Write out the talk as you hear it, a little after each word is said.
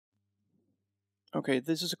Okay,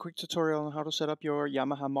 this is a quick tutorial on how to set up your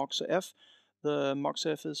Yamaha MOXF. The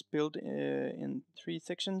MOXF is built in 3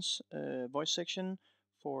 sections. Voice section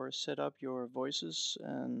for set up your voices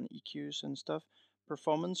and EQs and stuff.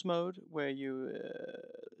 Performance mode where you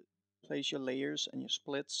place your layers and your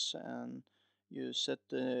splits and you set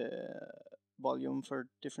the volume for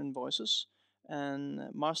different voices.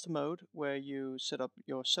 And master mode where you set up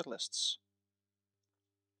your set lists.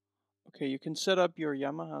 Okay, you can set up your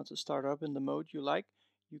Yamaha to start up in the mode you like.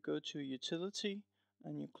 You go to Utility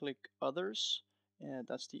and you click Others.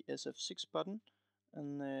 That's the SF6 button.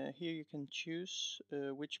 And here you can choose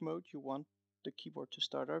which mode you want the keyboard to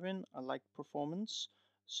start up in. I like Performance,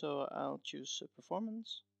 so I'll choose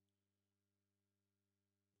Performance.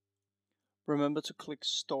 Remember to click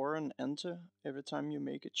Store and Enter every time you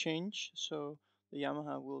make a change, so the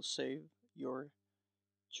Yamaha will save your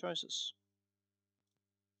choices.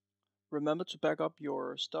 Remember to back up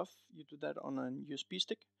your stuff. You do that on a USB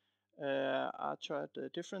stick. I tried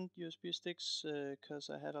different USB sticks because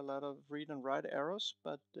I had a lot of read and write errors,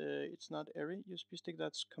 but it's not every USB stick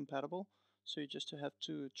that's compatible, so you just have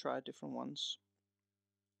to try different ones.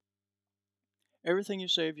 Everything you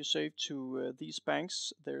save to these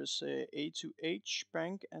banks. There's A to H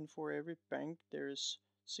bank, and for every bank there's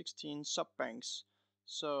 16 sub banks,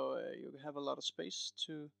 so you have a lot of space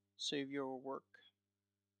to save your work.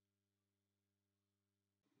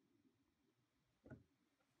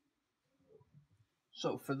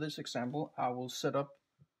 So for this example, I will set up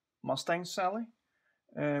Mustang Sally.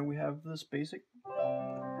 We have this basic.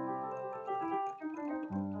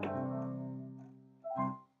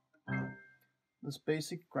 This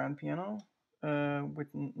basic grand piano with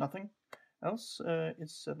nothing else.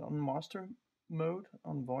 It's set on master mode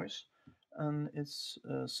on voice, and it's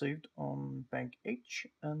saved on bank H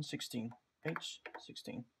and 16.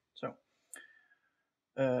 H16. So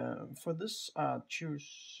for this, I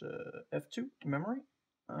choose F2 memory,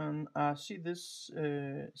 and I see this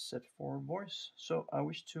set for voice. So I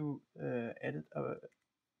wish to edit a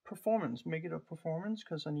performance, make it a performance,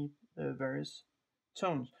 because I need various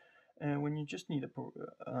tones. When you just need a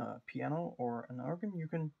piano or an organ, you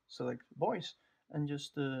can select voice and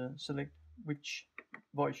just select which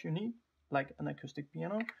voice you need, like an acoustic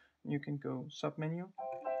piano. You can go submenu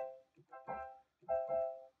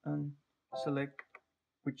and select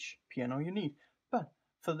which piano you need. But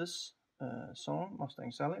for this song,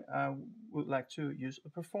 Mustang Sally, I would like to use a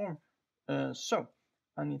perform. So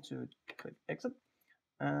I need to click exit,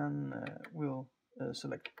 and we'll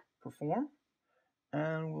select perform,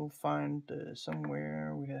 and we'll find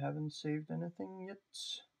somewhere we haven't saved anything yet,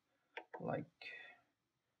 like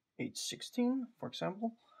H16 for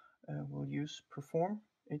example. We'll use perform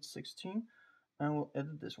H16 and we'll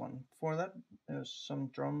edit this one. For that, there's some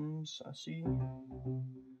drums. I see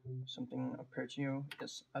something arpeggio.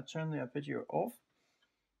 Yes, I turn the arpeggio off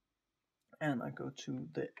and I go to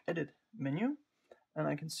the edit menu, and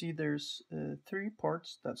I can see there's 3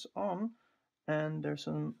 parts that's on, and there's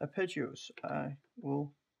some arpeggios. I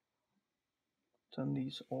will turn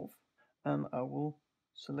these off, and I will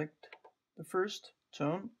select the first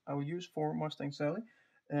tone I will use for Mustang Sally.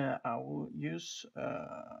 I will use,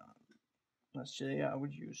 let's say I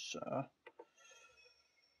would use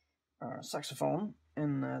saxophone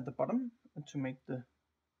in the bottom to make the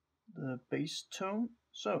bass tone.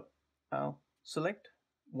 So I'll select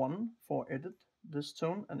one for edit this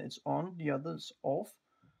tone, and it's on, the others off.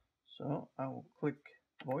 So I will click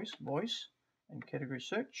voice, and category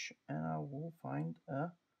search, and I will find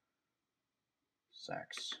a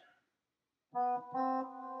sax.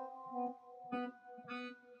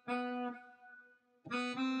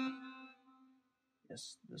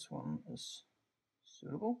 Yes, this one is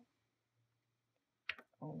suitable.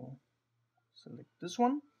 I will select this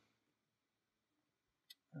one.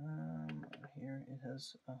 Here it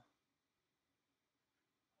has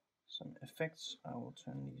some effects. I will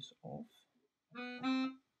turn these off.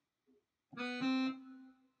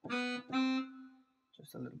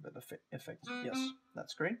 Just a little bit of effect. Yes,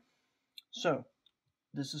 that's great. So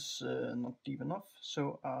this is not deep enough,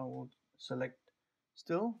 so I will select,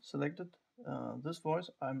 still selected this voice.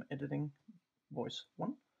 I'm editing voice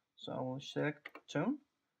 1, so I will select tone,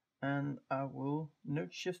 and I will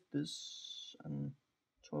note shift this and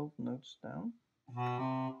 12 notes down.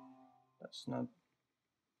 That's not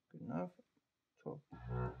good enough. 12.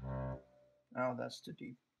 Now that's too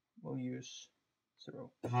deep. We'll use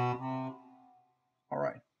 0.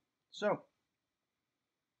 Alright, so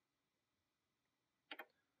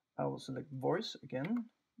I will select voice again,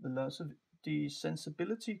 velocity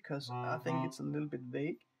sensibility, because I think it's a little bit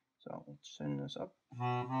vague. So I'll turn this up.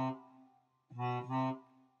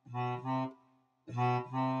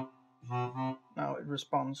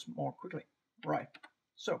 responds more quickly. Right,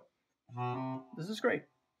 so this is great.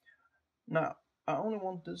 Now I only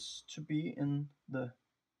want this to be in the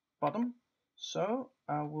bottom, so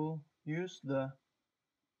I will use the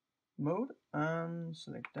mode and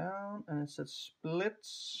select down, and it says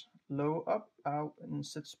splits low up. And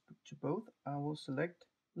set to both, I will select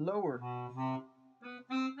lower.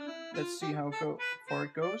 Let's see how far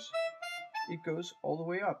it goes. It goes all the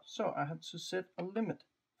way up, so I have to set a limit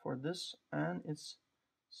for this, and it's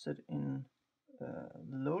set in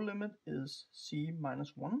the low limit is C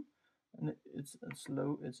 -1, and it's as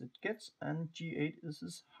low as it gets, and G8 is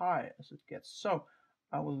as high as it gets. So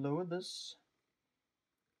I will lower this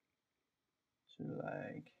to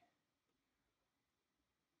like,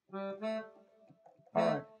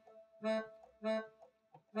 alright,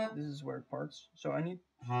 this is where it parts, so I need,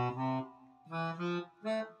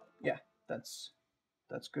 yeah, that's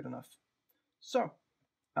good enough. So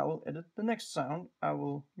I will edit the next sound. I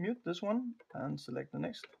will mute this one and select the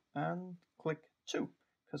next and click 2,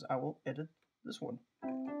 because I will edit this one.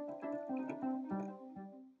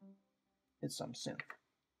 It's some synth.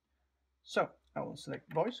 So I will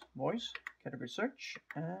select voice, category search,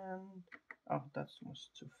 and oh, that was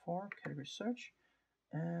too far, category search,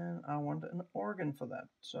 and I want an organ for that.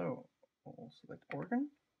 So I'll select organ.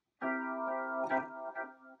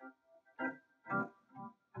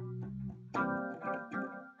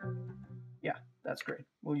 Yeah, that's great.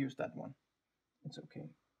 We'll use that one. It's okay.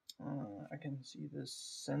 I can see this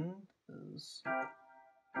send is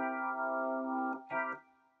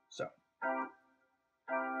so.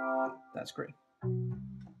 That's great.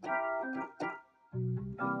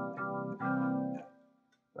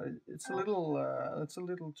 But it's a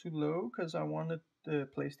little too low because I want it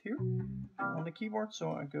placed here on the keyboard.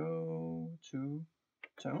 So I go to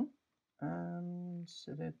tone and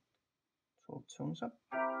set it 12 tones up.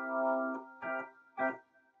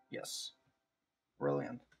 Yes,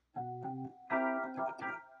 brilliant.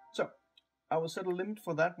 So I will set a limit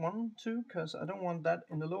for that one too, because I don't want that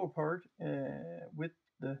in the lower part with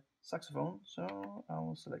the saxophone. So I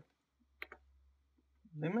will select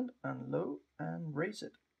limit and low and raise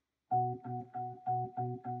it.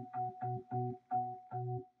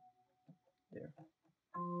 There.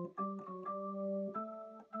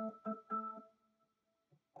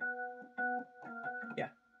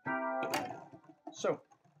 Yeah. So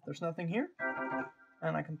there's nothing here,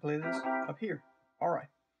 and I can play this up here. Alright.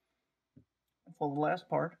 For the last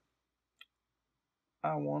part,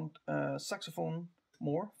 I want a saxophone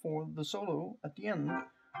more for the solo at the end.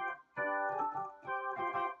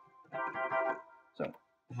 So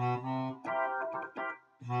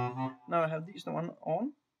now I have these one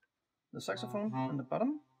on, the saxophone in the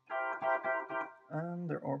bottom, and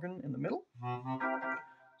the organ in the middle.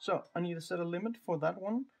 So I need to set a limit for that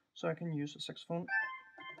one, so I can use a saxophone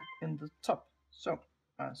in the top. So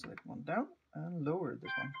I select one down and lower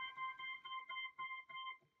this one.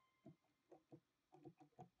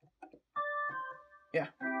 Yeah.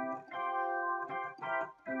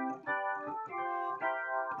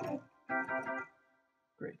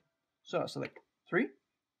 Great. So I select 3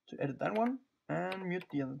 to edit that one and mute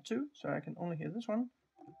the other 2, so I can only hear this one.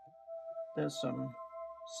 There's some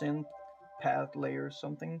synth path layer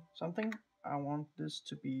something. I want this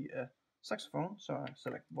to be a saxophone, so I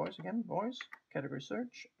select voice again, voice, category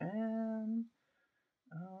search, and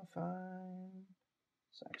I'll find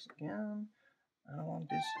sax again. I want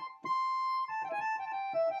this.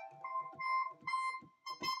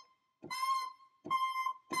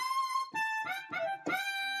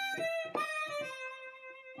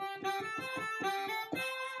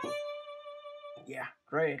 Yeah,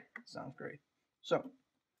 great. Sounds great. So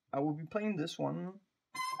I will be playing this one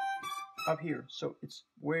up here, so it's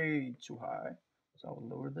way too high. So I'll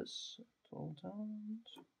lower this 12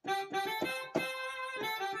 tones.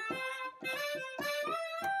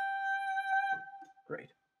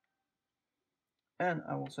 Great. And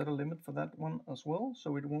I will set a limit for that one as well,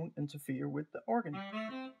 so it won't interfere with the organ.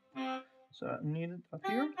 So I need it up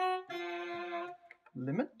here.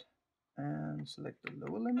 Limit, and select the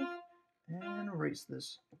lower limit, and raise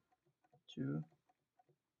this to.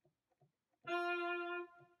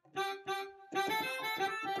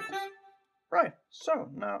 Right, so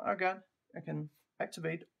now I can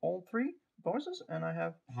activate all 3 voices, and I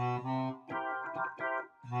have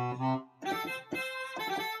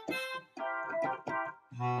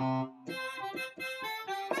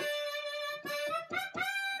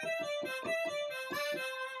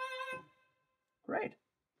great.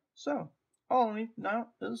 So all I need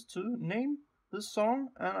now is to name this song,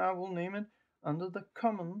 and I will name it under the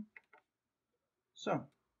common. So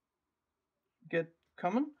get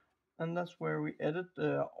common, and that's where we edit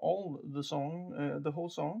all the song, the whole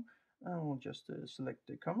song. And we'll just select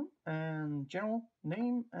the common and general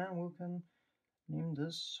name, and we can name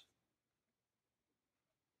this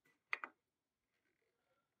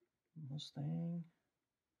Mustang.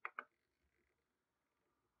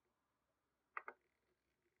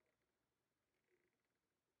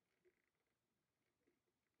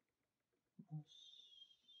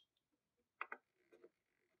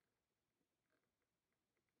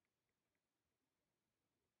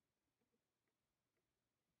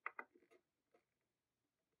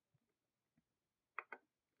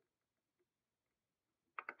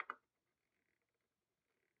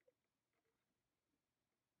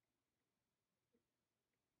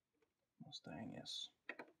 Mustang, yes.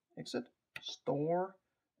 Exit, store,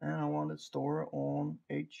 and I want it store on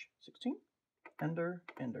H16. Enter,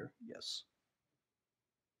 enter, yes.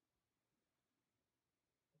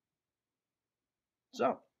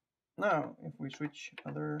 So, now if we switch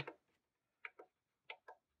other,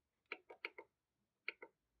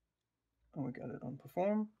 and we got it on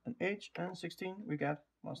perform, and H and 16, we got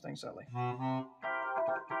Mustang Sally.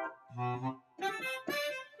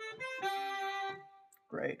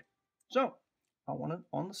 Great. So, I want it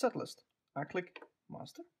on the set list. I click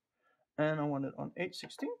master, and I want it on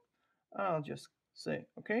H16. I'll just say,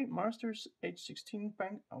 okay, master's H16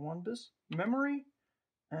 bank, I want this memory,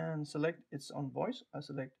 and select it's on voice. I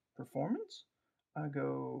select performance. I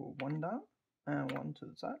go one down and one to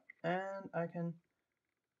the side, and I can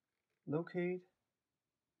locate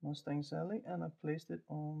Mustang Sally, and I placed it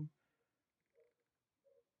on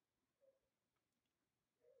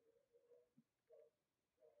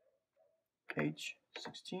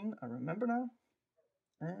H16. I remember now,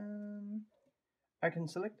 and I can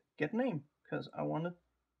select get name because I wanted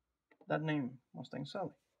that name, Mustang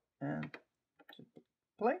Sally, and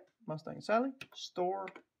play Mustang Sally, store,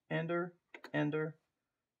 enter, enter,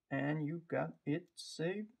 and you got it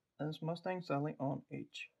saved as Mustang Sally on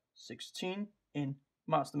H16 in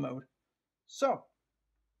master mode. So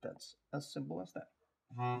that's as simple as that.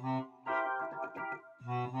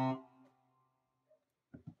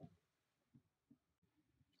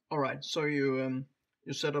 All right, so you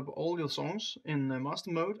set up all your songs in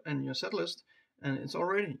master mode and your set list, and it's all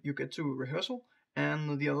ready. You get to rehearsal,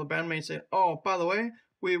 and the other bandmates say, "Oh, by the way,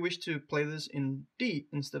 we wish to play this in D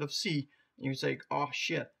instead of C." And you say, "Oh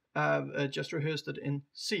shit, I've just rehearsed it in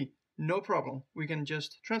C. No problem. We can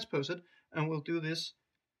just transpose it, and we'll do this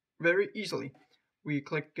very easily." We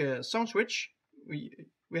click song switch. We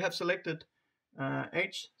have selected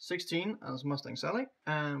H16 as Mustang Sally,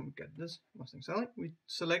 and we get this Mustang Sally. We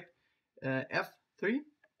select F3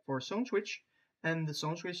 for zone switch, and the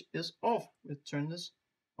zone switch is off. We turn this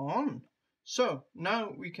on. So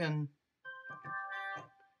now we can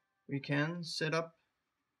set up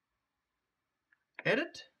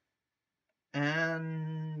edit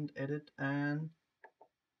and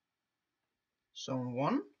zone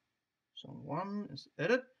 1. Zone 1 is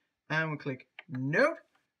edit, and we click note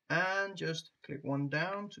and just click one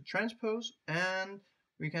down to transpose, and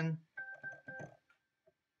we can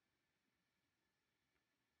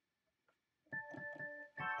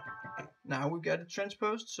now we got it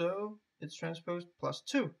transposed, so it's transposed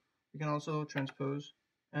 +2. We can also transpose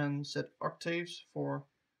and set octaves for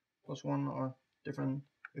 +1 or different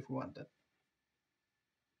if we want that.